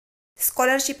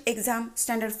Scholarship exam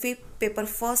standard 5th paper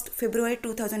 1st February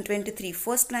 2023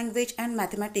 first language and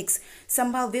mathematics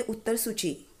संभाव्य उत्तर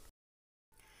सूची.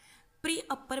 Pre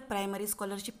upper primary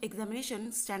scholarship examination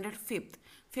standard 5th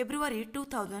February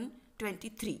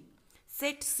 2023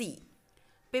 set C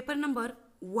paper number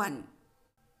 1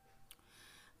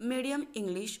 medium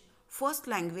English first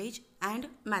language and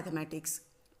mathematics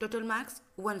total marks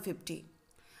 150.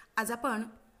 आज आपण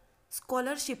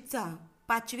स्कॉलरशिपचा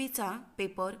 5वीचा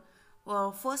paper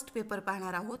first paper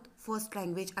पाहणार आहोत first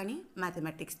language आणि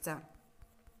मॅथमॅटिक्सचा.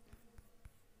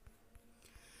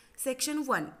 Section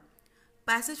 1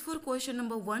 passage for question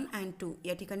number 1 and 2.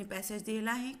 या ठिकाणी passage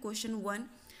दिलेला आहे. Question 1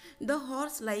 the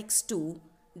horse likes to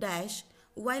dash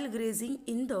वाईल grazing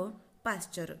in the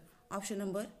pasture. Option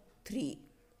number 3.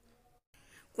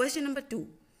 Question number 2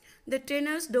 the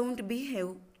trainers don't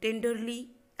behave tenderly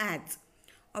as.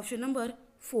 Option number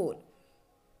 4.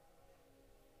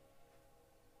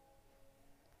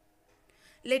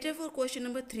 Letter for question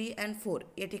number 3 and 4.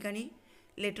 या ठिकाणी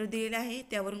letter दिलेलं आहे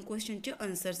त्यावरून क्वेश्चनचे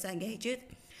answers सांगायचे.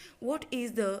 What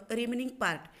is the remaining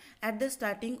part at the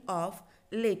starting of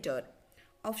letter.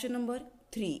 Option number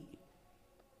 3.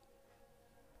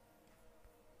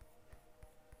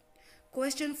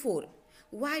 Question 4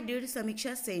 why did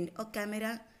समीक्षा send a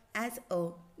camera as a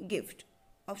gift.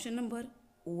 Option number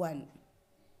 1.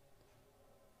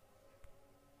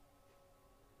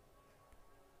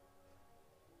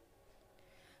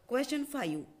 Question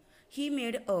 5. He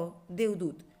made a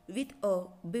devdoot with a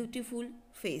beautiful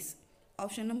face.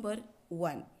 Option number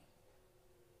 1.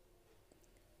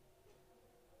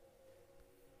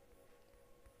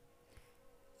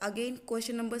 Again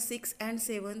question number 6 and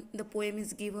 7 the poem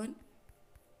is given.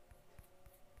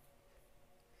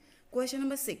 Question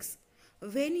number 6.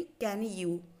 When can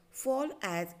you fall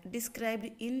as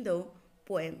described in the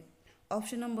poem.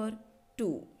 Option number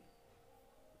 2.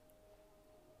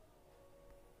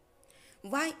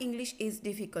 Why English is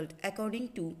difficult according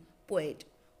to poet.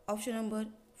 Option number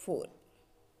 4.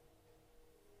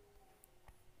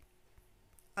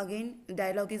 Again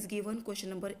dialogue is given.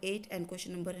 Question number 8 and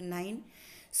question number 9.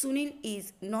 Sunil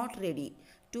is not ready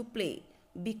to play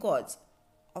because.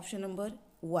 Option number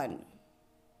 1.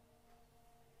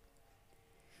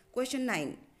 Question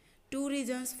 9. 2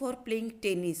 reasons for playing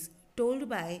tennis told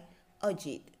by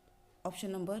Ajit.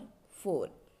 Option number 4.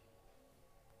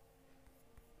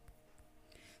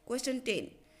 Question 10.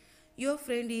 Your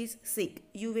friend is sick.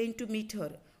 You went to meet her.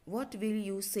 What will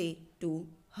you say to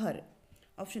her?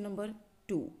 Option number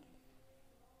 2.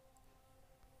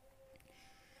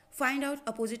 Find out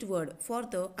opposite word for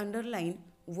the underlined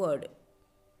word.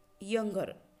 Younger.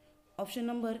 Option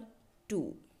number 2.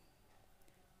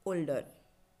 Older.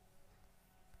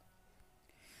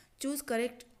 Choose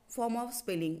correct form of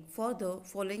spelling for the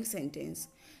following sentence.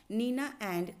 Nina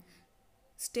and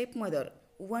stepmother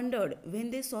wondered when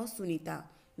they saw Sunita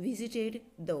visited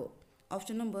the.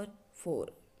 Option number 4.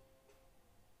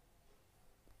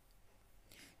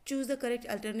 Choose the correct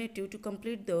alternative to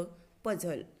complete the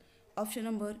puzzle. Option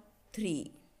number 3.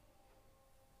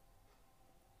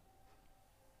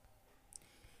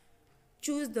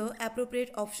 Choose the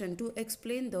appropriate option to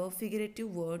explain the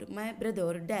figurative word my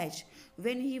brother dash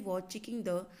when he was checking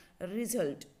the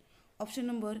result. Option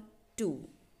number 2.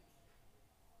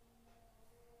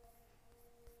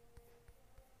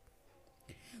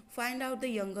 Find out the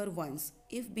younger ones.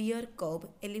 If bear, cub,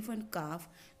 elephant, calf,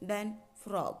 then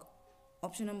frog.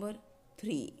 Option number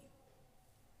 3.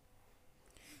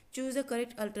 Choose the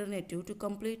correct alternative to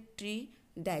complete tree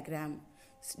diagram.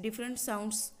 Different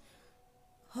sounds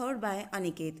heard by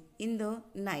Aniket in the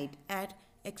night at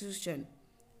execution.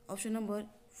 Option number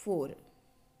 4.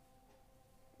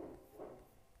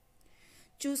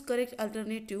 Choose correct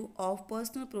alternative of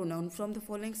personal pronoun from the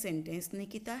following sentence.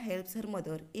 Nikita helps her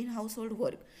mother in household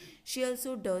work. She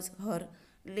also does her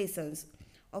lessons.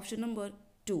 Option number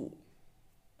 2.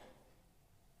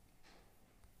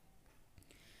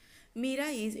 Meera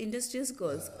is industrious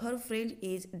girl. Her friend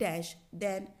is dash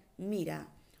than Meera.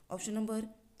 Option number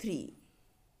 3.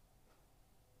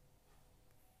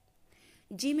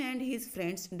 Jim and his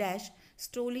friends dash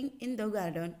strolling in the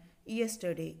garden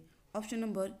yesterday. Option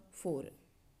number 4.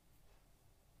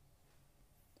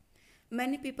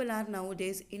 Many people are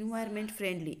nowadays environment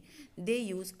friendly. They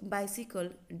use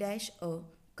bicycle dash a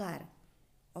car.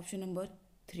 Option number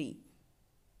 3.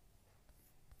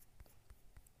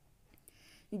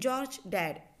 George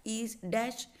dad is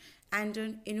dash and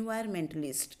an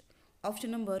environmentalist.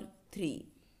 Option number 3.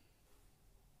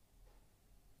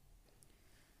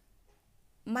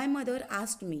 My mother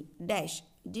asked me dash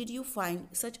did you find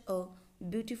such a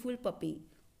beautiful puppy.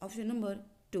 Option number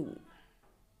 2.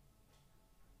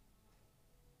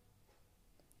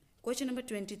 Question number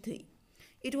 23.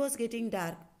 It was getting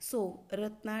dark, so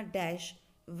Ratna dash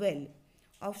well.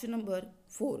 Option number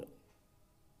 4.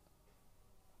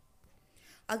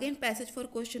 Again, passage for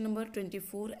question number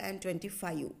 24 and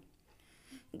 25.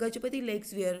 Gajapati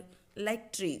legs were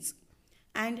like trees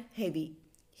and heavy.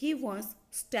 He was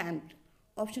stamped.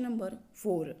 Option number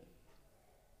 4.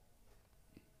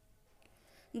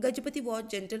 Gajapati was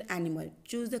gentle animal.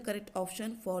 Choose the correct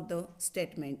option for the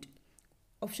statement.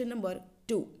 Option number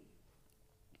 2.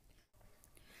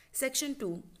 Section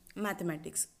 2.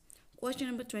 Mathematics. Question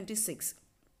number 26.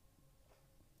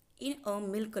 In a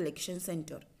milk collection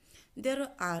center, there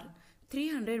are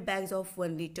 300 bags of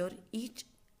 1 liter each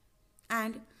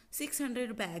and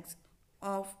 600 bags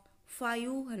of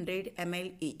 500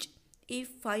 ml each. If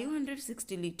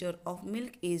 560 liter of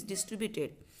milk is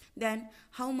distributed, then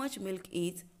how much milk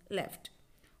is left?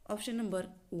 Option number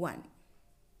 1.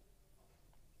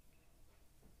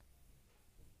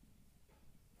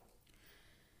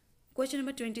 Question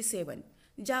number 27.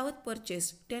 Jawat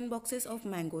purchased 10 boxes of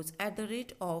mangoes at the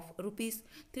rate of rupees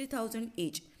 3000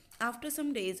 each. After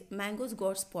some days, mangoes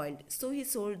got spoiled, so he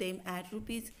sold them at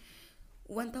rupees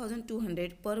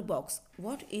 1200 per box.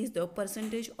 What is the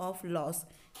percentage of loss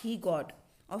he got?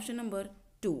 Option number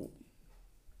 2.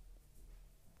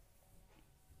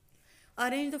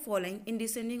 Arrange the following in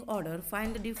descending order.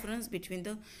 Find the difference between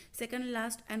the second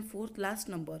last and fourth last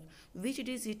number. Which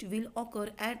digit will occur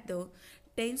at the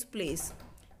tens place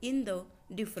in the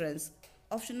difference?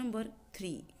 Option number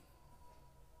 3.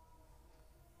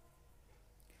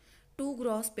 2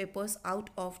 gross papers out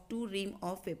of 2 ream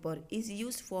of paper is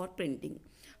used for printing.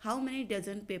 How many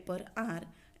dozen paper are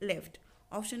left?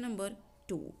 Option number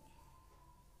 2.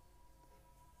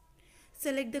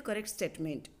 Select the correct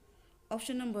statement.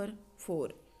 Option number 4.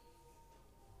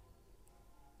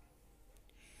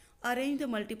 Arrange the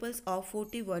multiples of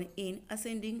 41 in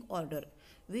ascending order.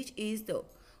 Which is the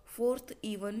fourth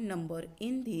even number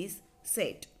in this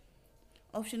set?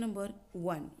 Option number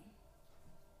 1.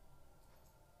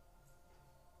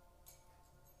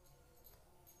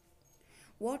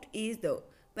 What is the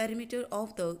perimeter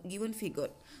of the given figure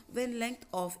when length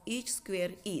of each square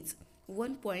is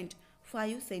 1.5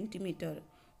 cm?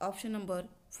 Option number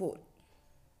 4.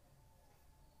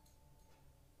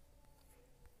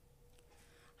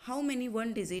 How many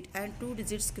 1-digit and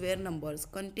 2-digit square numbers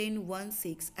contain 1,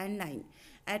 6 and 9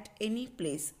 at any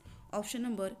place? Option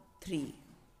number 3.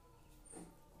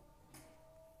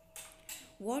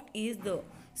 What is the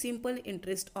simple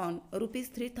interest on rupees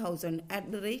 3000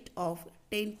 at the rate of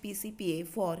 10 PCPA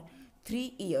for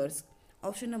 3 years?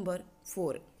 Option number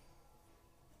 4.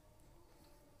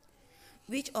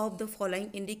 Which of the following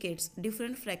indicates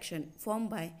different fraction formed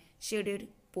by shaded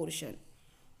portion?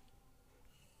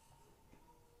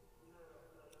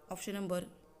 Option number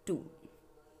 2.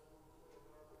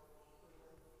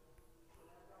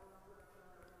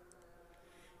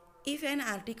 If an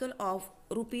article of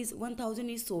rupees 1000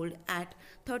 is sold at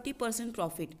 30%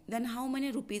 profit, then how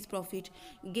many rupees profit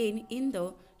gain in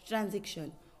the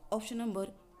transaction? Option number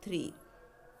 3.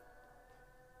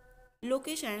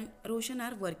 Lokesh and Roshan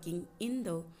are working in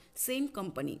the same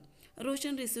company.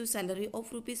 Roshan received salary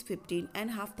of rupees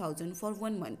 15,500 for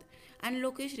 1 month and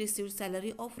Lokesh received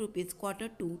salary of rupees quarter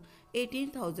to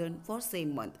 18,000 for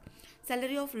same month.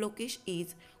 Salary of Lokesh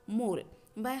is more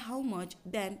by how much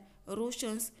than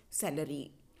Roshan's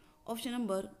salary? Option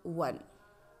number 1.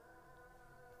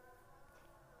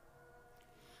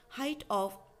 Height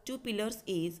of 2 pillars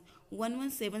is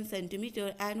 117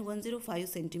 cm and 105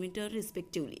 cm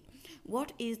respectively.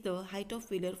 What is the height of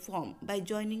pillar formed by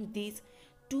joining these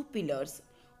 2 pillars?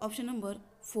 Option number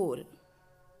 4.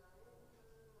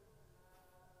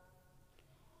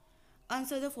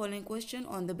 Answer the following question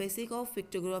on the basis of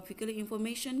pictographical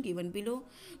information given below.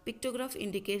 Pictograph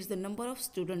indicates the number of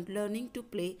students learning to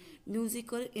play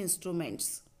musical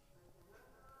instruments.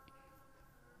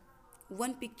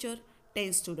 1 picture,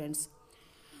 10 students.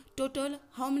 Total,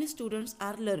 how many students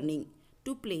are learning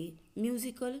to play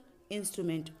musical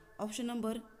instrument? Option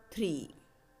number 3.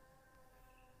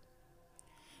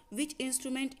 Which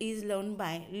instrument is learned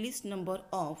by least number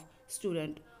of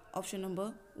students? Option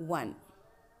number 1.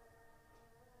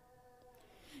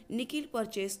 Nikhil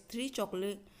purchased 3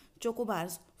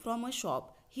 chocobars from a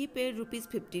shop. He paid rupees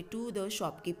 50 to the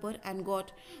shopkeeper and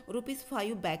got rupees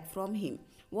 5 back from him.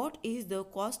 What is the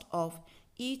cost of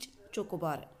each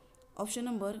chocobar? Option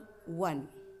number 1.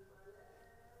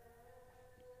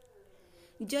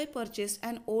 Jai purchased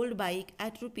an old bike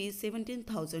at rupees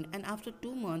 17,000 and after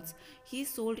 2 months he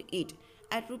sold it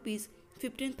at rupees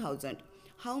 15,000.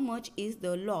 How much is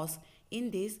the loss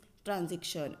in this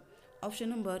transaction? Option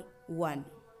number 1.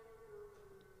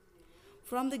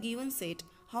 From the given set,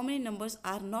 how many numbers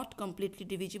are not completely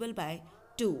divisible by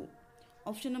 2?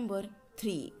 Option number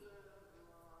 3.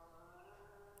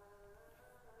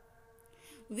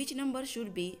 Which number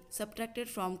should be subtracted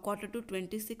from quarter to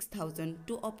 26,000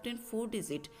 to obtain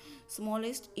 4-digit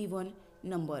smallest even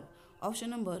number? Option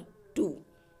number 2.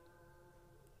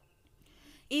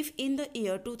 If in the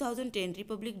year 2010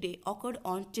 Republic Day occurred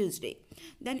on Tuesday,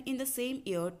 then in the same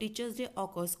year Teachers' Day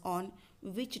occurs on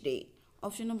which day?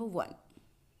 Option number 1.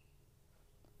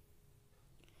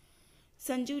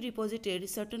 Sanju deposited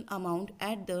certain amount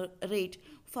at the rate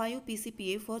 5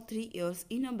 PCPA for 3 years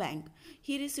in a bank.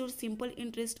 He received simple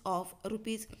interest of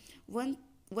rupees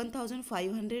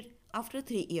 1,500 after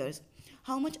 3 years.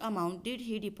 How much amount did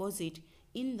he deposit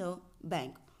in the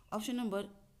bank? Option number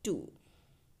 2.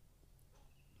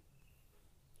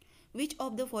 Which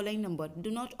of the following numbers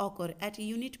do not occur at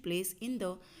unit place in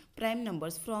the prime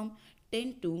numbers from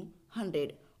 10 to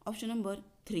 100? Option number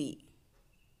 3.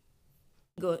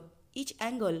 Each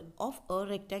angle of a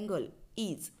rectangle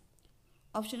is.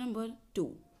 Option number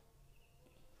 2.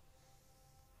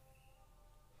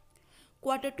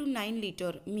 Quarter to 9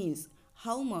 liter means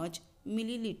how much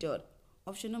milliliter?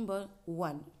 Option number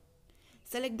 1.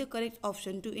 Select the correct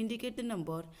option to indicate the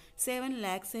number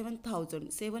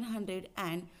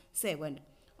 7,07,707.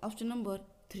 Option number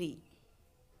 3.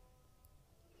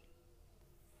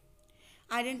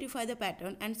 Identify the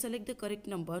pattern and select the correct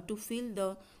number to fill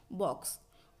the box.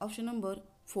 Option number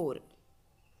 4.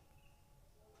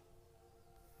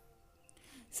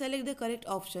 Select the correct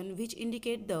option which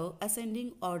indicate the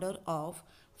ascending order of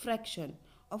fraction.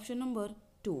 Option number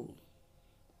 2.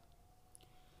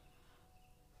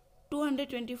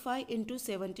 225 into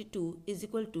 72 is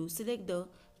equal to, select the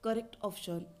correct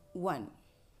option 1.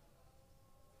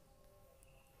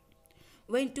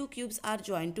 When two cubes are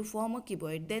joined to form a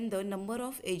cuboid, then the number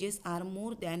of edges are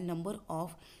more than number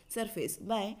of surface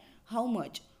by how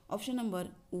much? Option number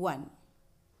 1.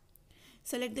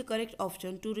 Select the correct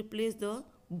option to replace the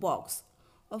box.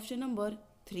 Option number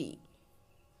 3.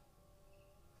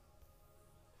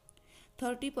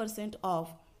 30%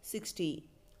 of 60.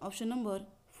 Option number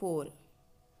 4.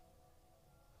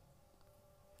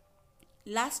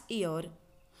 Last year,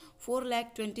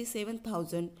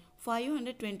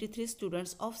 4,27,523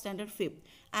 students of Standard 5th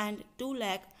and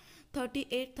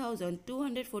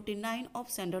 2,38,249 of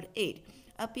Standard 8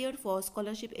 appeared for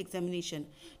scholarship examination.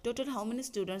 Total how many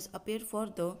students appeared for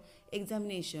the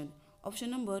examination?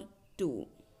 Option number 2.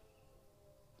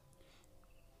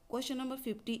 Question number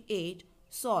 58.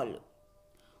 Solve.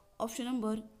 Option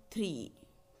number 3.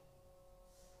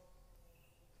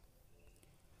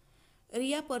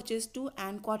 Ria purchased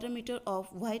 2¼ meter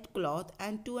of white cloth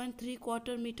and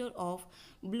 2¾ meter of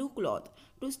blue cloth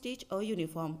to stitch a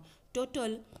uniform.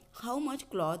 Total how much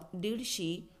cloth did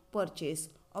she purchase?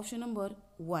 Option number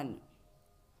 1.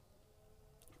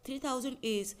 3000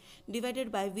 is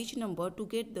divided by which number to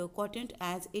get the quotient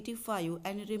as 85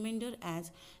 and remainder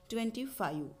as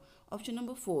 25? Option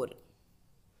number 4.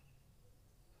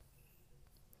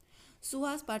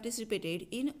 Suhas participated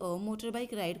in a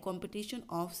motorbike ride competition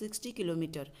of 60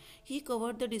 km. He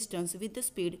covered the distance with the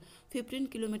speed 15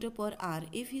 km per hour.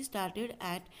 If he started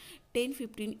at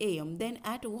 10:15 am, then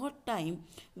at what time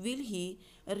will he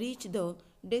reach the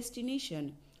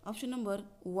destination? Option number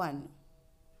 1.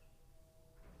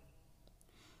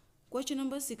 Question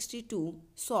number 62.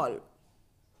 Solve.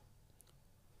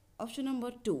 Option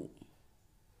number 2.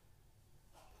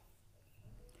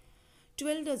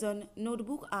 12 dozen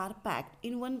notebooks are packed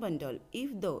in one bundle.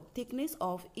 If the thickness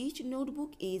of each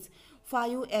notebook is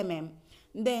 5 mm,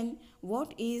 then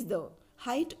what is the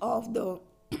height of the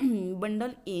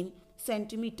bundle in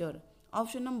centimeter?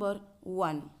 Option number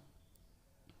 1.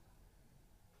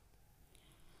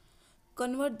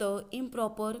 Convert the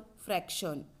improper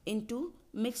fraction into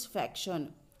mixed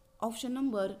fraction. Option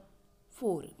number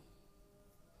 4.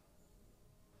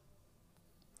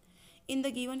 In the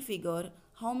given figure,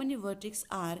 how many vertices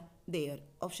are there?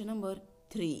 Option number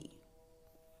 3.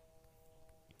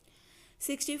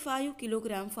 65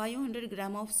 kg 500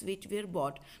 gram of sweets were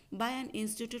bought by an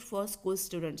institute for school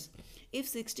students. If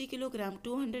 60 kg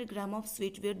 200 gram of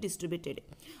sweets were distributed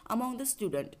among the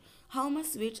students, how much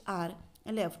sweets are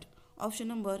left? Option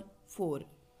number 4.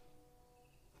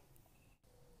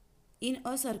 In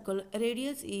a circle,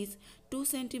 radius is 2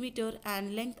 cm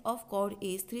and length of chord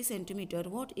is 3 cm.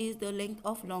 What is the length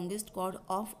of longest chord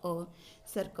of a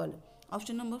circle?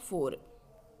 Option number 4.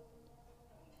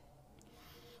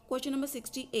 Question number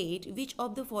 68. Which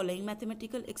of the following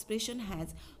mathematical expression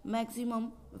has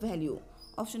maximum value?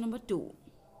 Option number 2.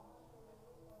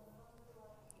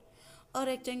 A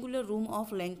rectangular room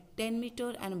of length 10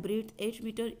 meter and breadth 8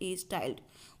 meter is tiled.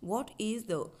 What is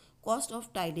the cost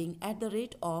of tiling at the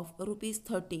rate of rupees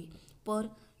 30 per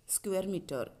square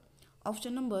meter?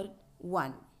 Option number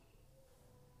 1.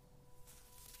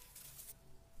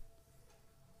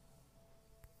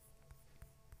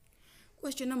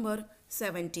 Question number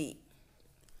 70.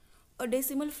 A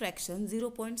decimal fraction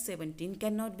 0.17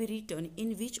 cannot be written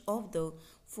in which of the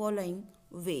following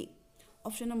way?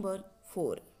 Option number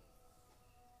 4.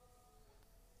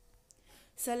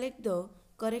 Select the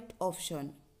correct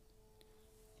option.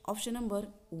 Option number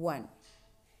 1.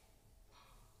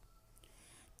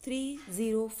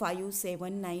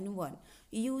 305791.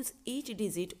 Use each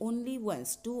digit only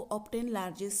once to obtain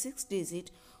largest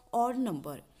 6-digit odd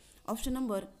number. Option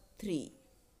number 3.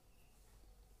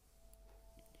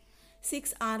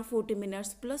 6 hours 40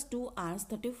 minutes plus 2 hours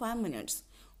 35 minutes.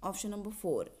 Option number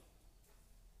 4.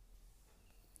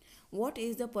 What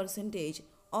is the percentage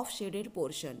of shaded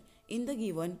portion in the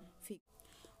given figure?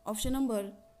 Option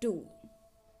number 2.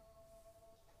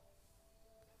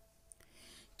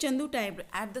 Chandu typed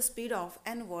at the speed of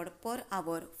n word per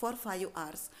hour for 5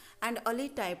 hours and Ali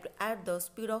typed at the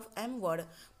speed of m word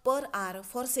per hour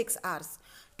for 6 hours.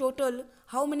 Total,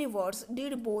 how many words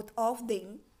did both of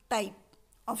them type?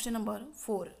 Option number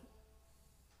 4.